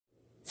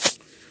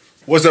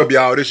What's up,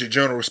 y'all? This is your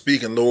General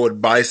speaking,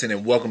 Lord Bison,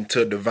 and welcome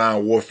to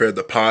Divine Warfare,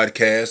 the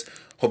podcast.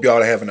 Hope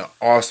y'all are having an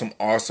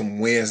awesome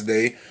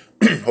Wednesday.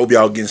 Hope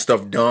y'all getting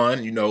stuff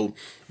done. You know,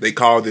 they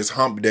call this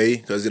hump day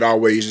because it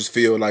always just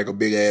feels like a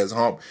big ass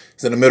hump.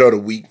 It's in the middle of the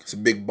week. It's a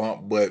big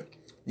bump, but,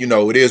 you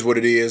know, it is what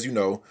it is.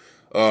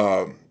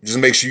 Just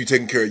make sure you're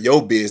taking care of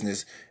your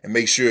business and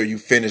make sure you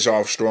finish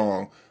off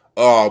strong.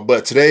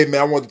 But today,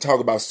 man, I want to talk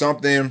about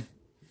something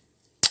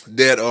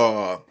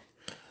that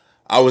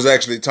I was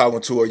actually talking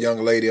to a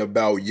young lady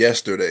about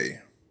yesterday.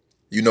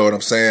 You know what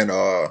I'm saying?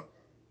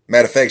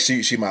 Matter of fact,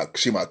 she my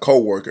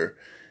coworker,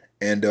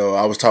 and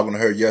I was talking to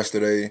her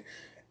yesterday,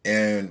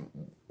 and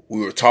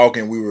we were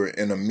talking. We were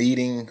in a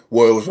meeting.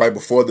 Well, it was right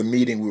before the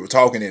meeting. We were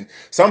talking, and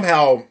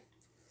somehow,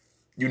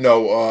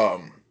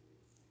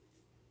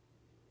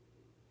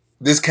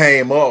 this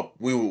came up.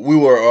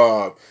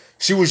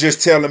 She was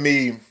just telling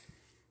me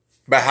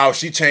about how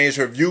she changed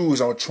her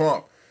views on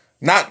Trump,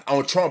 not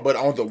on Trump, but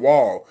on the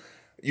wall.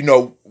 You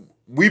know,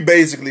 we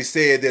basically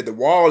said that the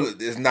wall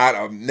is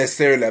not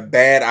necessarily a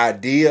bad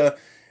idea.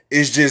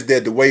 It's just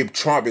that the way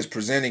Trump is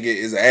presenting it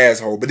is an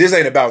asshole. But this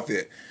ain't about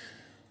that.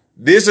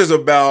 This is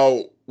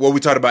about what we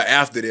talked about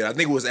after that. I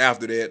think it was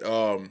after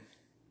that.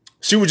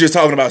 She was just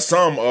talking about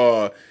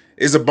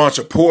it's a bunch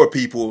of poor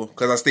people,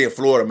 because I stay in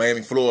Florida,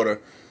 Miami, Florida.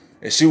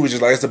 And she was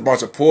just like, it's a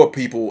bunch of poor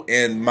people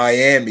in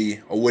Miami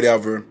or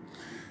whatever.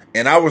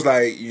 And I was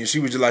like, she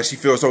was just like, she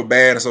feels so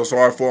bad and so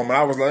sorry for him. And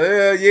I was like,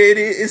 yeah,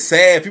 it's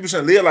sad. People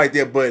shouldn't live like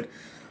that. But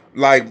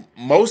like,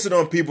 most of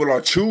them people are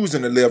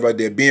choosing to live like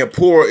that. Being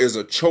poor is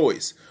a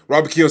choice.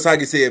 Robert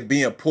Kiyosaki said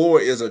being poor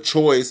is a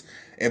choice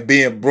and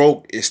being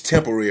broke is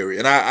temporary.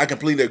 And I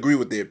completely agree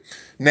with it.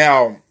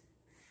 Now,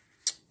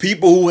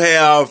 people who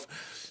have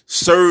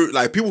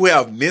people who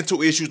have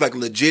mental issues, like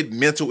legit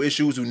mental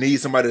issues, who need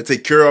somebody to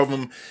take care of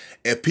them,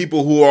 and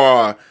people who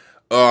are,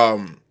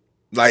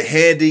 like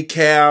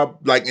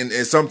handicapped, like in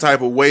some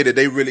type of way that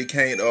they really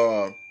can't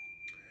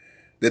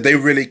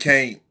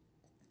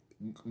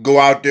go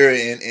out there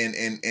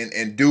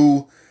and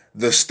do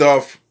the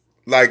stuff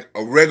like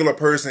a regular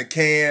person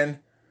can,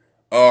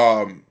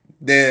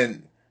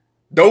 then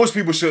those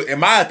people should, in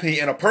my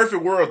opinion, in a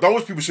perfect world,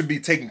 those people should be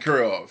taken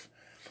care of.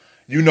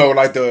 You know,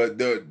 like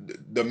the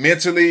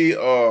mentally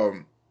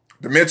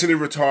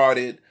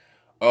retarded,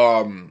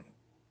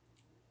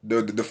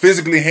 the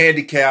physically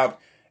handicapped,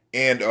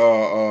 and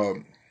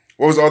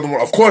what was the other one?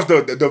 Of course,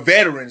 the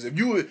veterans.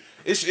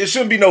 It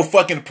shouldn't be no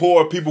fucking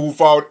poor people who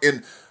fall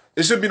in.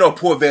 It shouldn't be no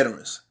poor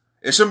veterans.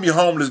 It shouldn't be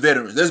homeless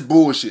veterans. That's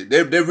bullshit.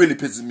 That really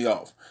pisses me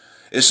off.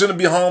 It shouldn't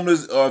be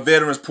homeless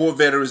veterans, poor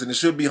veterans, and it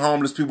should be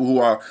homeless people who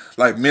are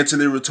like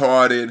mentally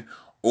retarded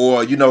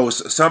or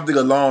something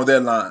along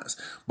that lines.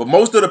 But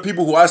most of the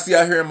people who I see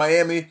out here in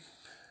Miami,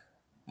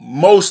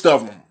 most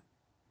of them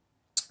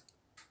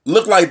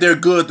look like they're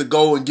good to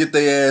go and get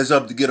their ass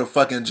up to get a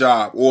fucking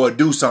job or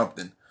do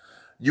something.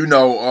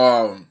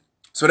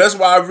 So that's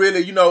why I really,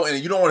 and you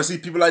don't want to see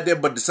people like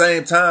that, but at the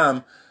same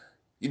time,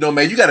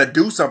 man, you got to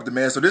do something,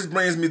 man. So this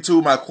brings me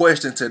to my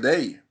question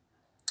today.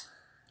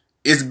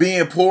 Is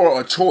being poor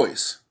a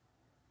choice?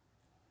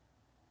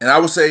 And I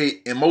would say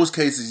in most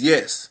cases,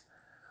 yes.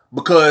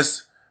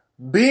 Because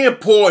being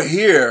poor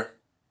here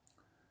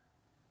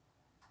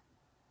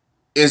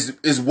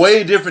is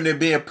way different than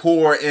being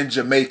poor in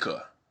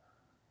Jamaica.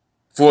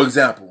 For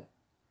example,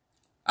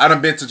 I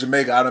done been to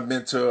Jamaica. I done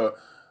been to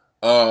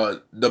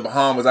the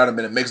Bahamas. I done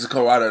been to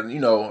Mexico. I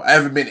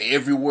haven't been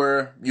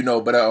everywhere,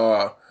 but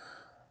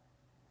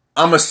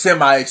I'm a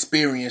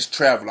semi-experienced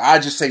traveler. I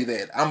just say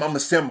that. I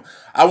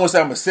won't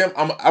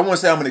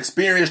say I'm an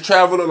experienced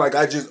traveler. Like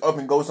I just up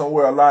and go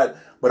somewhere a lot.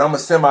 But I'm a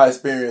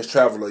semi-experienced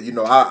traveler.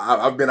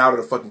 I've been out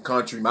of the fucking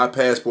country. My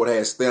passport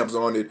has stamps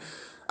on it.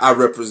 I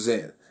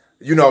represent.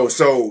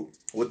 So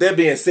with that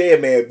being said,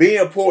 man,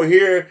 being poor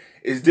here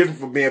is different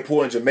from being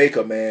poor in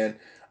Jamaica, man.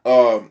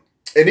 And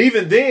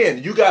even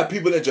then, you got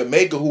people in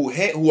Jamaica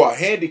who are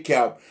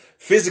handicapped,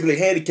 physically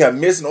handicapped,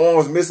 missing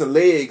arms, missing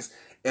legs,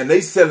 and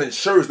they selling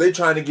shirts. They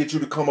trying to get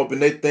you to come up in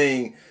their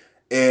thing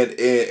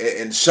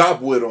and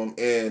shop with them.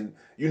 And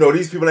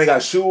these people ain't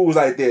got shoes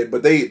like that,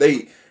 but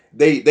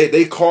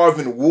they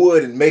carving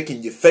wood and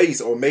making your face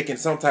or making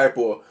some type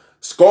of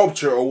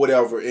sculpture or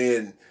whatever.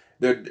 And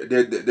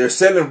they're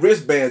selling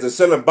wristbands. They're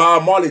selling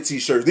Bob Marley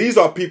t-shirts. These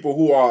are people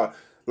who are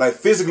like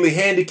physically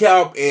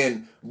handicapped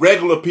and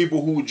regular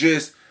people who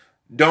just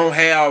don't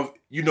have,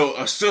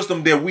 a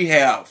system that we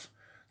have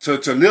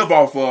to live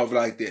off of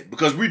like that.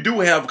 Because we do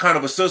have kind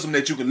of a system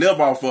that you can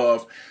live off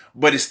of,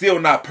 but it's still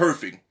not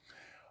perfect.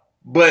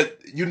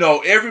 But,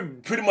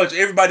 pretty much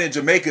everybody in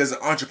Jamaica is an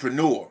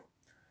entrepreneur.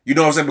 You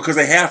know what I'm saying? Because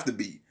they have to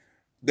be.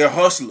 They're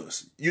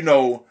hustlers.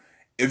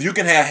 If you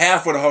can have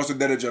half of the hustle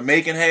that a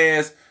Jamaican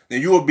has,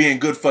 then you will be in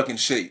good fucking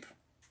shape.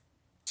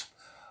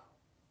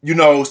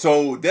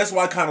 So that's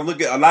why I kind of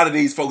look at a lot of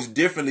these folks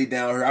differently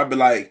down here. I'd be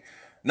like,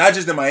 not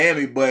just in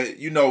Miami, but,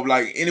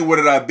 like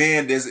anywhere that I've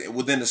been that's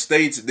within the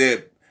states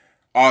that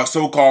are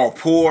so-called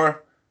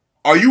poor.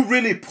 Are you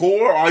really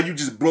poor or are you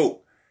just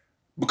broke?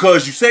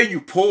 Because you say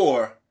you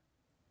poor,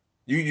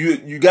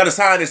 You got a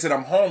sign that said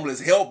I'm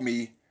homeless, help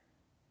me.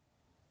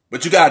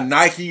 But you got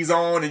Nikes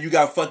on and you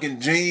got fucking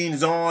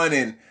jeans on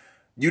and,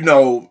 you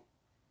know,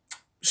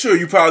 sure,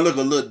 you probably look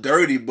a little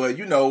dirty, but,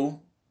 you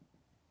know,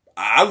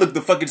 I look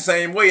the fucking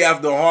same way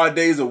after hard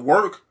days of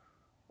work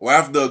or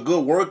after a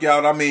good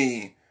workout. I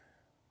mean,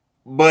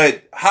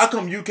 but how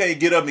come you can't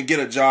get up and get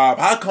a job?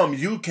 How come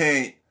you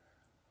can't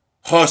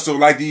hustle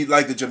like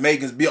the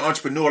Jamaicans, be an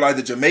entrepreneur like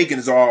the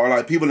Jamaicans are, or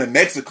like people in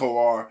Mexico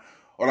are,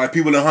 or like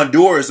people in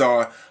Honduras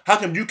are? How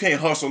come you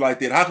can't hustle like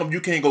that? How come you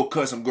can't go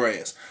cut some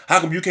grass? How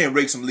come you can't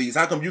rake some leaves?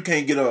 How come you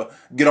can't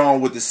get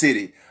on with the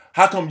city?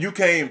 How come you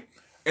can't?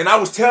 And I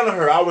was telling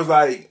her, I was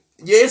like,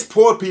 yeah, it's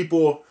poor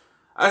people.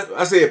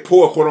 I said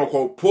poor, quote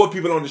unquote, poor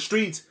people on the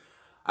streets.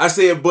 I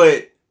said,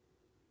 but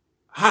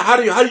how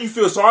do you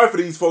feel sorry for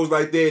these folks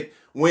like that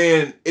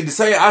when at the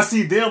same I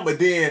see them, but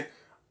then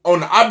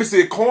on the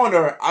opposite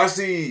corner I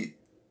see,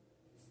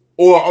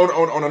 or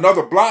on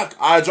another block,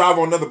 I drive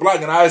on another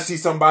block and I see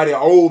somebody,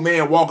 an old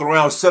man walking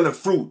around selling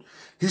fruit.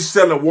 He's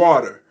selling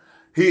water.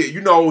 He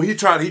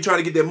trying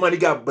to get that money.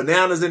 He got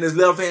bananas in his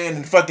left hand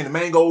and fucking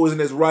mangoes in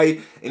his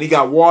right, and he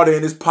got water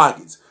in his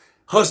pockets.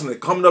 Hustling,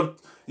 coming up,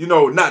 you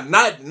know, not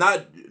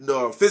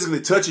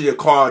physically touching your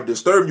car,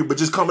 disturbing you, but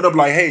just coming up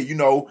like, hey, you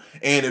know,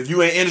 and if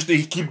you ain't interested,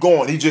 he keep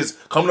going. He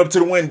just coming up to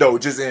the window,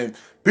 and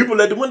people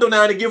let the window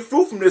down and get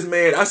fruit from this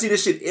man. I see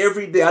this shit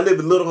every day. I live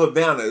in Little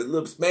Havana, a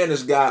little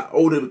Spanish guy,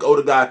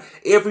 older guy,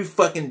 every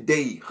fucking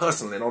day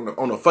hustling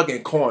on the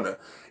fucking corner.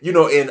 You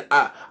know, and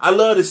I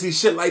love to see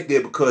shit like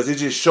that because it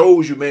just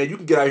shows you, man, you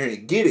can get out here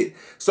and get it.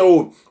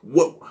 So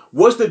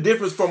what's the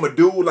difference from a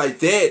dude like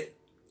that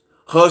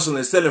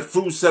hustling, selling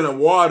fruit, selling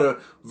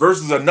water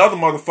versus another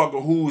motherfucker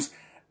who's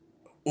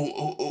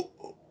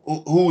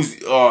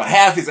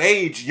half his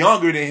age,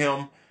 younger than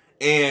him,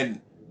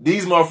 and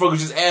these motherfuckers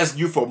just ask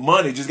you for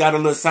money, just got a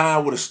little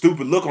sign with a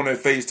stupid look on their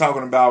face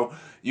talking about,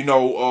 you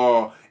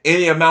know,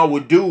 any amount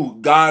would do,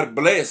 God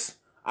bless.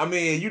 I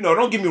mean, you know,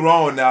 don't get me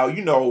wrong now,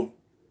 you know,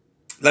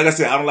 like I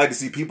said, I don't like to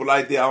see people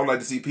like that. I don't like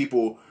to see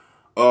people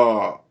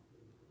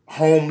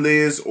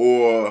homeless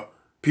or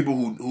people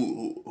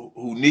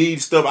who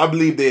need stuff. I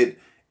believe that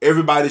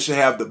everybody should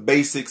have the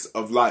basics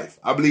of life.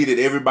 I believe that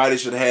everybody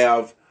should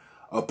have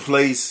a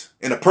place.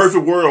 In a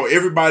perfect world,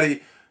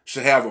 everybody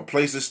should have a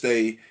place to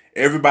stay.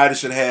 Everybody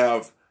should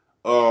have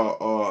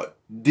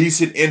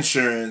decent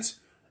insurance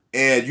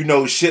and, you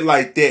know, shit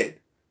like that.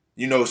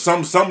 You know,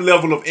 some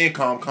level of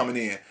income coming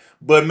in.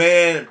 But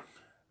man,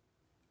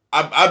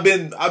 I've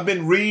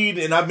been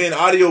reading and I've been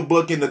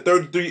audiobooking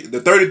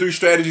the 33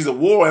 strategies of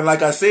war, and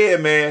like I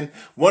said, man,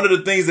 one of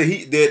the things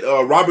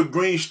that Robert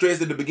Greene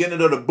stressed at the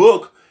beginning of the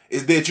book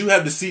is that you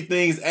have to see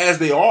things as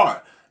they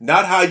are,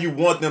 not how you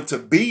want them to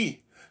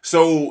be.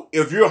 So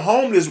if you're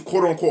homeless,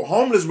 quote unquote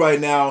homeless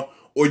right now,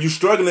 or you're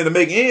struggling to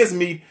make ends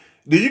meet,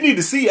 then you need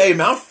to see, hey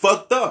man, I'm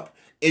fucked up,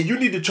 and you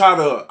need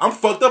to I'm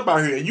fucked up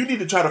out here, and you need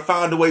to try to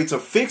find a way to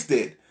fix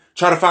that.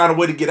 Try to find a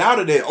way to get out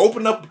of that.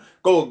 Open up,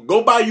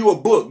 go buy you a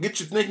book. Get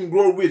your Think and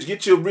Grow Rich.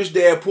 Get your Rich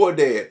Dad, Poor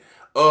Dad.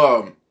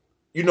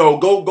 You know,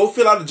 go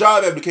fill out a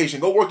job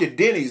application. Go work at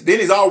Denny's.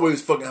 Denny's always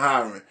fucking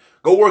hiring.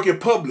 Go work at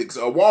Publix,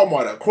 or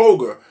Walmart, or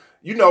Kroger.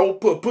 You know,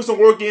 put some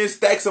work in,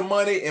 stack some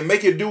money, and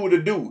make it do what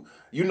it do.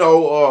 You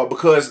know,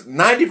 because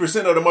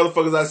 90% of the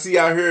motherfuckers I see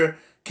out here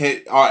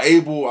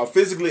are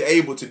physically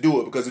able to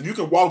do it. Because if you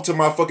can walk to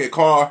my fucking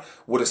car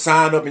with a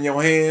sign up in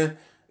your hand,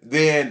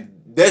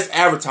 then that's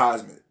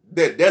advertisement.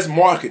 That's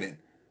marketing.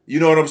 You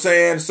know what I'm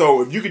saying?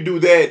 So if you can do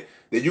that,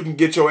 then you can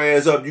get your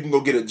ass up, you can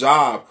go get a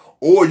job,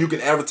 or you can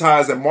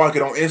advertise and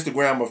market on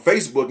Instagram or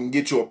Facebook and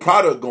get you a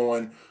product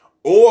going,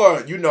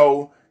 or, you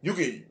know, you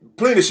can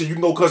plenty of shit. You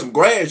can go cut some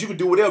grass, you can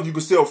do whatever, you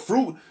can sell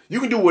fruit, you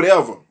can do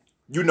whatever,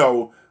 you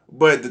know.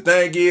 But the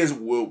thing is,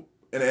 well,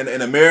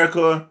 in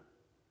America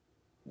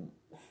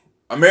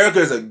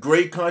is a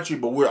great country,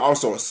 but we're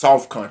also a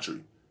soft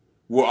country.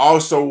 We're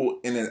also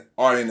an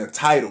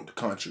entitled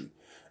country.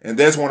 And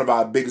that's one of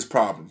our biggest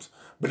problems.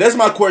 But that's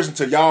my question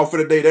to y'all for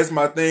the day. That's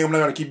my thing. I'm not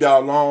going to keep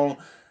y'all long.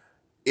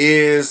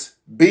 Is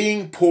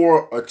being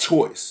poor a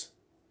choice?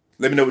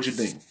 Let me know what you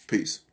think. Peace.